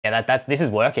Yeah, this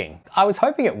is working. I was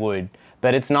hoping it would,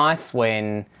 but it's nice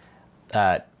when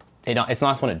it's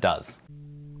nice when it does.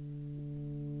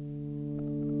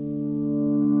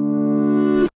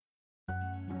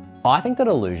 I think that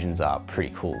illusions are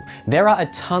pretty cool. There are a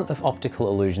ton of optical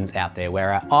illusions out there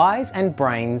where our eyes and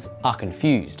brains are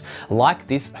confused, like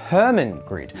this Hermann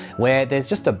Grid, where there's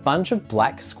just a bunch of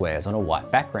black squares on a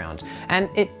white background, and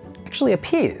it actually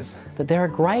appears that there are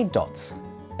grey dots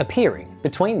appearing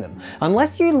between them.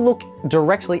 Unless you look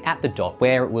directly at the dot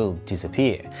where it will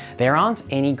disappear, there aren't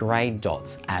any grey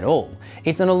dots at all.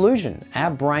 It's an illusion.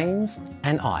 Our brains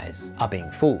and eyes are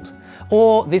being fooled.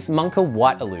 Or this Munker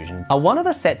white illusion. Are one of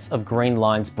the sets of green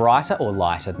lines brighter or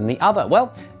lighter than the other?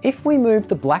 Well, if we move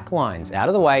the black lines out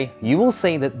of the way, you will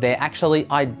see that they're actually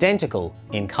identical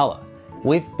in colour.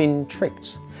 We've been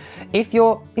tricked. If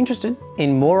you're interested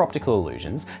in more optical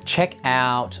illusions, check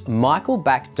out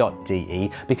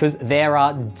michaelback.de because there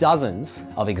are dozens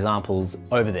of examples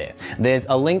over there. There's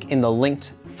a link in the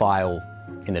linked file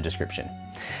in the description.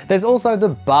 There's also the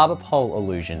barber pole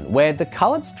illusion, where the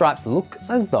coloured stripes look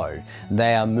as though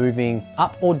they are moving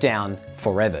up or down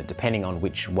forever, depending on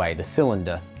which way the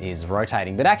cylinder is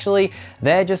rotating. But actually,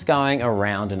 they're just going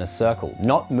around in a circle,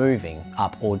 not moving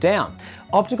up or down.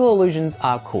 Optical illusions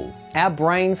are cool. Our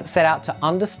brains set out to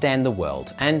understand the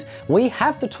world, and we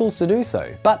have the tools to do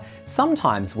so, but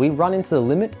sometimes we run into the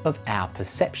limit of our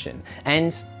perception,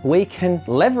 and we can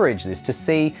leverage this to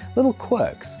see little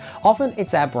quirks. Often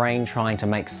it's our brain trying to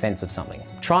make sense of something,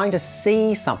 trying to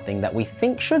see something that we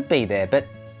think should be there, but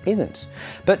isn't.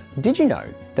 But did you know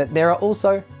that there are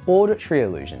also auditory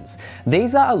illusions?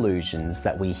 These are illusions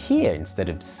that we hear instead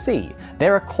of see.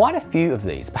 There are quite a few of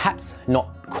these, perhaps not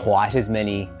quite as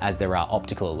many as there are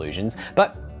optical illusions,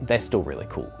 but they're still really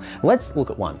cool. Let's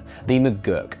look at one, the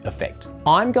McGurk Effect.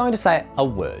 I'm going to say a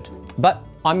word, but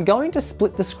I'm going to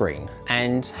split the screen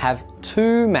and have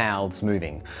two mouths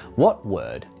moving. What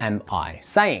word am I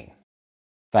saying?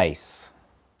 Face,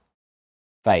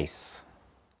 face,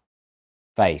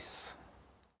 face.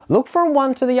 Look from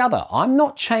one to the other. I'm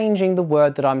not changing the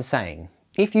word that I'm saying.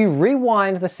 If you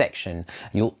rewind the section,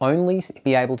 you'll only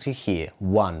be able to hear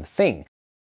one thing.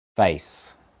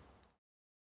 Face,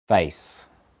 face,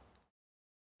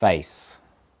 face.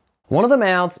 One of the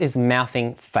mouths is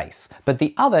mouthing face, but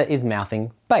the other is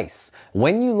mouthing base.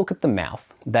 When you look at the mouth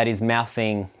that is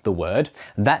mouthing the word,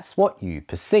 that's what you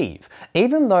perceive,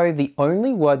 even though the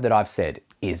only word that I've said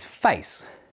is face.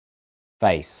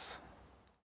 Face,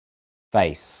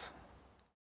 face,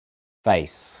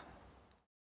 face,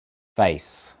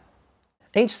 face.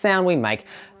 Each sound we make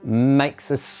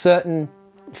makes a certain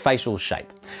facial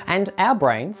shape, and our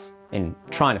brains, in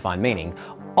trying to find meaning,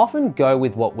 often go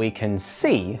with what we can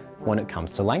see when it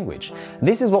comes to language.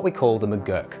 This is what we call the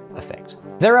McGurk Effect.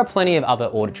 There are plenty of other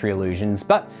auditory illusions,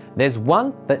 but there's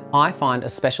one that I find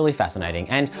especially fascinating,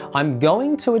 and I'm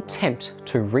going to attempt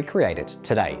to recreate it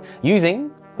today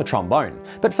using a trombone.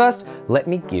 But first, let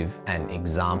me give an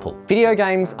example. Video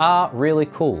games are really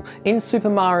cool. In Super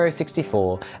Mario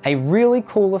 64, a really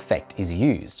cool effect is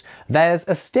used. There's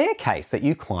a staircase that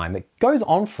you climb that goes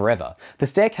on forever. The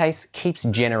staircase keeps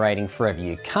generating forever.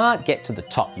 You can't get to the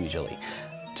top usually.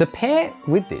 To pair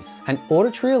with this, an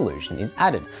auditory illusion is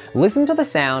added. Listen to the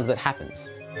sound that happens.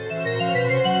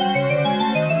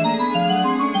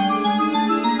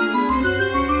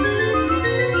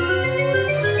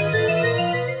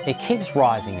 It keeps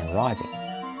rising and rising.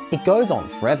 It goes on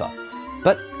forever,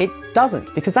 but it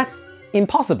doesn't, because that's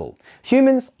impossible.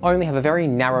 Humans only have a very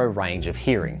narrow range of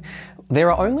hearing.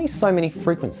 There are only so many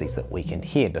frequencies that we can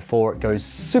hear before it goes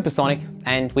supersonic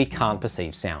and we can't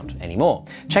perceive sound anymore.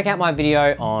 Check out my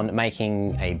video on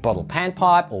making a bottle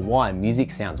panpipe or why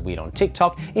music sounds weird on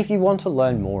TikTok if you want to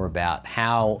learn more about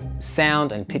how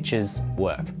sound and pitches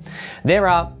work. There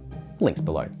are links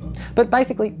below. But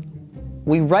basically,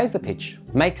 we raise the pitch,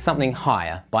 make something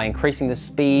higher by increasing the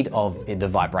speed of the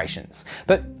vibrations.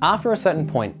 But after a certain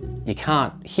point, you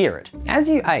can't hear it. As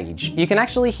you age, you can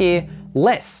actually hear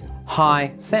less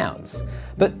high sounds.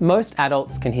 But most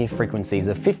adults can hear frequencies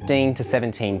of 15 to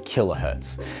 17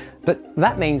 kilohertz. But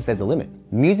that means there's a limit.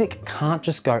 Music can't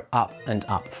just go up and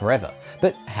up forever.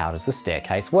 But how does the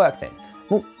staircase work then?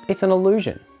 Well, it's an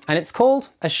illusion. And it's called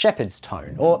a Shepard's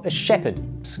tone, or a Shepard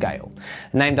scale,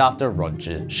 named after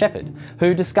Roger Shepard,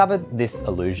 who discovered this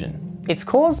illusion. It's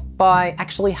caused by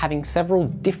actually having several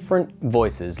different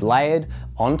voices layered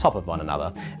on top of one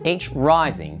another, each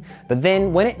rising, but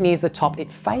then when it nears the top,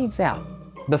 it fades out,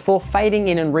 before fading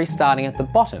in and restarting at the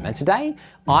bottom. And today,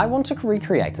 I want to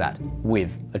recreate that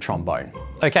with a trombone.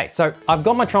 Okay, so I've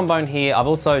got my trombone here. I've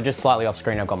also, just slightly off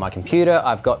screen, I've got my computer,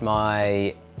 I've got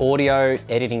my audio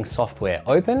editing software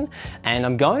open, and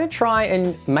I'm going to try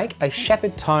and make a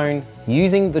Shepard Tone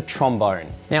using the trombone.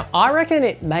 Now, I reckon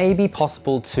it may be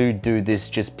possible to do this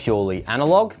just purely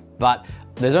analog, but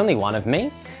there's only one of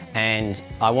me, and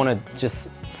I want to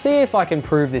just see if I can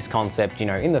prove this concept, you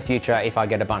know, in the future, if I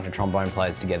get a bunch of trombone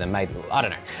players together, maybe, I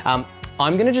don't know.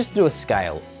 I'm gonna just do a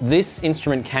scale. This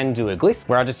instrument can do a gliss,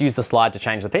 where I just use the slide to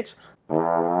change the pitch.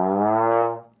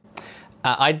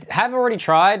 I have already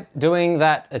tried doing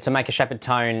that to make a Shepard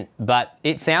Tone, but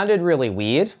it sounded really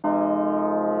weird.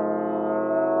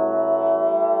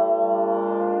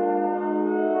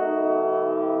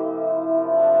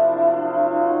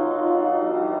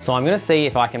 So I'm gonna see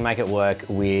if I can make it work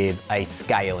with a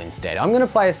scale instead. I'm gonna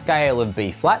play a scale of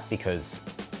B flat because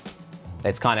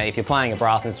it's kind of, if you're playing a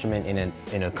brass instrument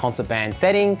in a concert band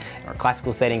setting or a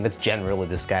classical setting, that's generally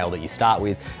the scale that you start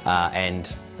with,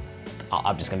 and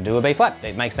I'm just gonna do a B flat.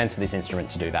 It makes sense for this instrument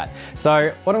to do that.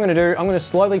 So what I'm gonna do, I'm gonna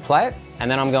slowly play it,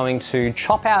 and then I'm going to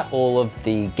chop out all of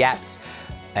the gaps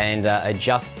and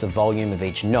adjust the volume of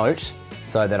each note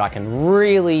so that I can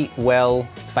really well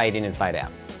fade in and fade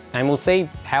out. And we'll see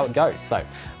how it goes. So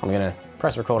I'm gonna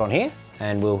press record on here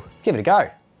and we'll give it a go.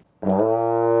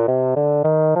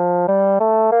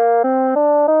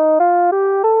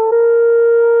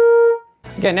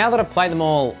 Okay, now that I've played them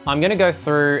all, I'm gonna go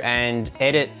through and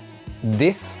edit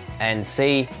this and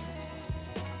see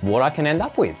what I can end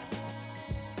up with.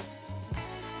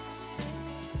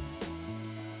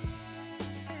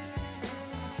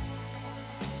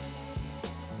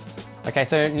 Okay,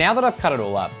 so now that I've cut it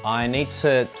all up, I need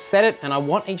to set it, and I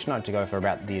want each note to go for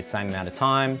about the same amount of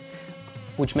time,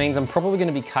 which means I'm probably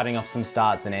gonna be cutting off some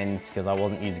starts and ends because I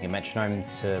wasn't using a metronome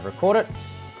to record it.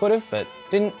 Could have, but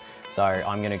didn't. So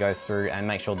I'm gonna go through and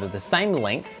make sure they're the same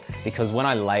length, because when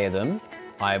I layer them,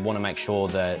 I wanna make sure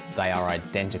that they are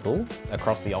identical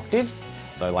across the octaves.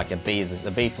 So like a B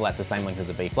flat's the same length as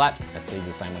a B flat, a C is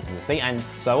the same length as a C, and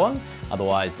so on.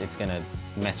 Otherwise, it's gonna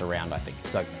mess around, I think.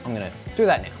 So I'm gonna do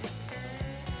that now.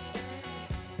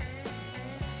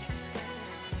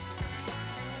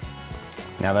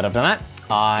 Now that I've done that,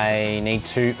 I need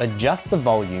to adjust the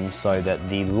volume so that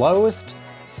the lowest,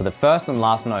 so the first and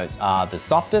last notes are the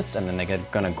softest, and then they're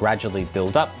gonna gradually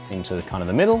build up into kind of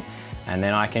the middle, and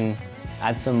then I can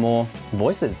add some more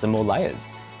voices, some more layers.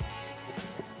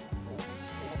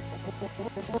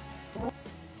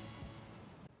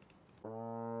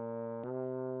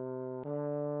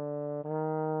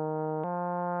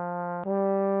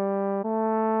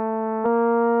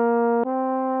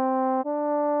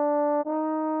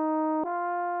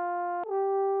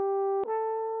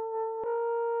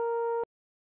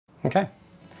 Okay,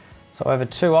 so over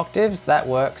 2 octaves, that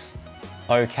works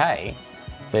okay.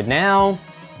 But now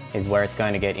is where it's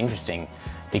going to get interesting,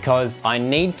 because I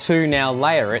need to now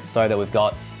layer it so that we've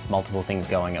got multiple things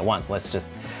going at once. Let's just,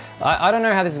 I don't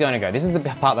know how this is going to go. This is the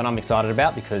part that I'm excited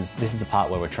about, because this is the part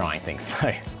where we're trying things.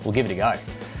 So we'll give it a go.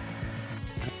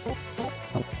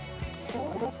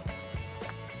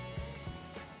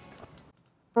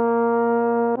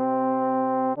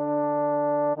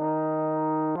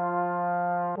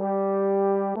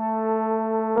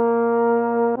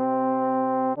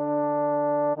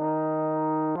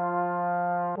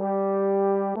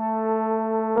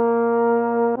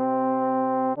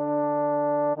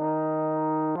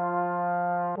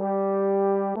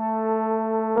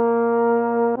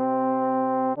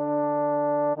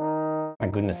 My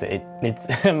goodness,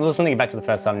 it's I'm listening back to the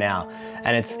first time now,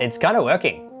 and it's kind of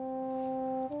working.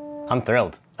 I'm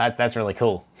thrilled. That's really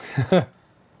cool.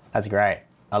 That's great.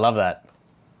 I love that.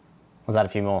 Let's add a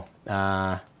few more.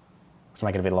 Let's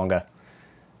make it a bit longer.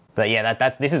 But yeah,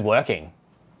 this is working,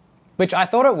 which I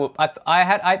thought it would.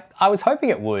 I was hoping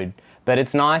it would, but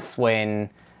it's nice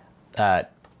when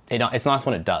it's nice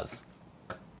when it does.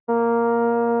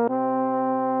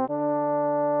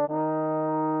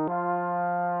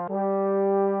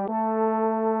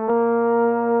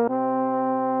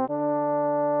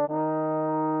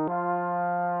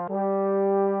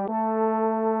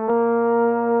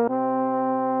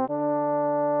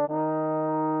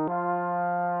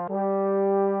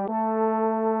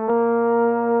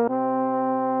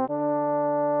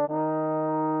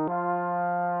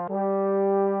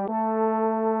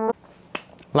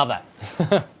 Love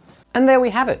that. And there we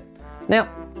have it. Now,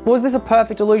 was this a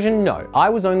perfect illusion? No, I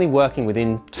was only working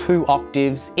within 2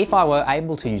 octaves. If I were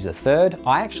able to use a third,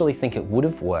 I actually think it would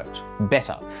have worked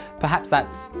better. Perhaps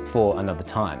that's for another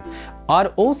time. I'd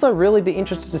also really be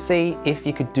interested to see if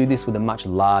you could do this with a much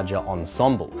larger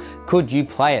ensemble. Could you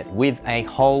play it with a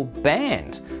whole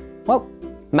band? Well,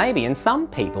 maybe, and some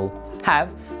people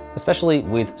have especially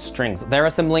with strings. There are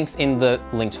some links in the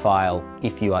linked file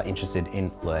if you are interested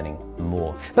in learning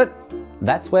more. But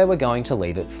that's where we're going to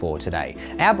leave it for today.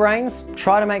 Our brains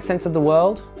try to make sense of the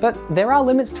world, but there are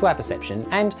limits to our perception,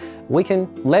 and we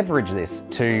can leverage this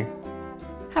to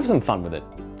have some fun with it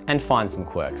and find some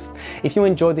quirks. If you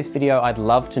enjoyed this video, I'd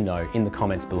love to know in the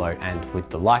comments below and with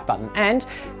the like button. And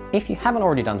if you haven't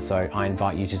already done so, I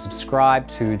invite you to subscribe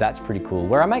to That's Pretty Cool,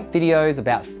 where I make videos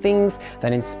about things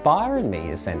that inspire in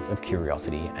me a sense of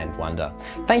curiosity and wonder.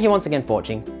 Thank you once again for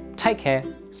watching. Take care,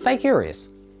 stay curious,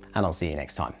 and I'll see you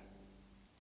next time.